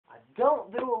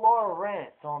don't do a lot of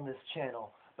rants on this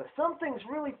channel, but some things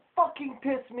really fucking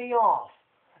piss me off.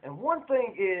 And one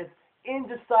thing is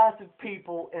indecisive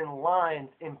people in lines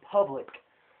in public.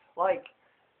 Like,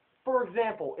 for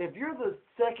example, if you're the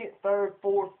second, third,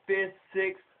 fourth, fifth,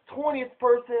 sixth, 20th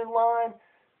person in line,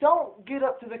 don't get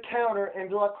up to the counter and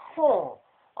be like,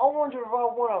 I wonder if I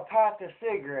want a pack of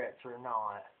cigarettes or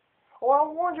not. Or I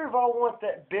wonder if I want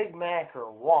that Big Mac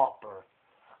or Whopper.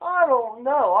 I don't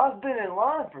know. I've been in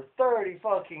line for 30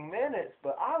 fucking minutes,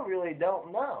 but I really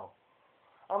don't know.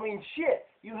 I mean, shit,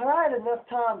 you had enough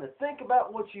time to think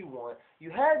about what you want. You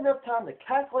had enough time to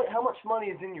calculate how much money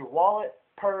is in your wallet,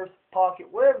 purse, pocket,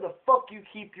 wherever the fuck you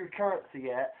keep your currency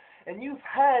at. And you've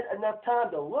had enough time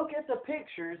to look at the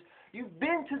pictures. You've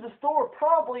been to the store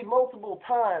probably multiple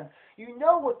times. You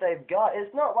know what they've got.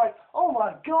 It's not like, oh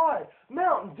my God,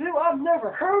 Mountain Dew. I've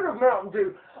never heard of Mountain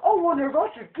Dew. I wonder if I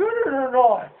should get it or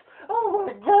not. Oh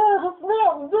my God, it's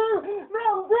Mountain Dew.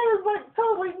 Mountain Dew is like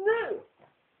totally new.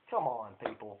 Come on,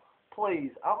 people.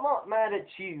 Please, I'm not mad at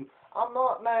you. I'm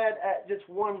not mad at just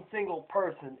one single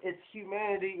person. It's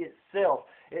humanity itself.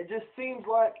 It just seems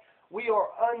like we are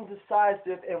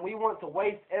undecisive and we want to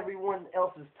waste everyone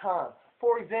else's time.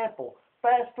 For example,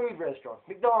 fast food restaurants,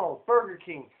 McDonald's, Burger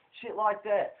King, shit like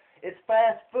that. It's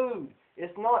fast food.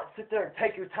 It's not sit there and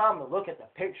take your time to look at the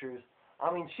pictures.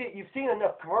 I mean, shit, you've seen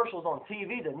enough commercials on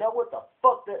TV to know what the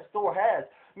fuck that store has.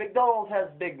 McDonald's has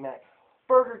Big Mac.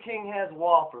 Burger King has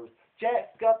Whoppers.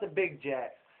 Jack's got the Big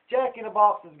Jacks. Jack in the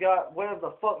Box has got whatever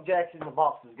the fuck Jack's in the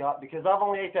Box has got, because I've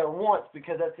only ate there once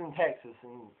because that's in Texas,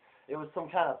 and it was some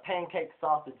kind of pancake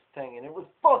sausage thing, and it was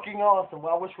fucking awesome.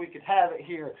 Well, I wish we could have it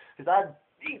here, because I'd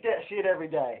eat that shit every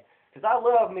day, because I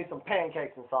love me some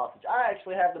pancakes and sausage. I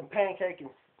actually have them pancake and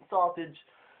sausage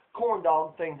corn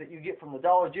dog things that you get from the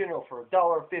Dollar General for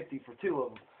 $1.50 for 2 of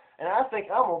them, and I think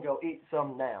I'm going to go eat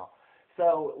some now.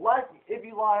 So, if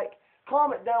you like,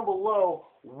 comment down below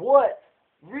what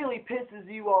really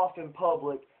pisses you off in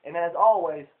public, and as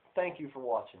always, thank you for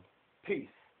watching. Peace.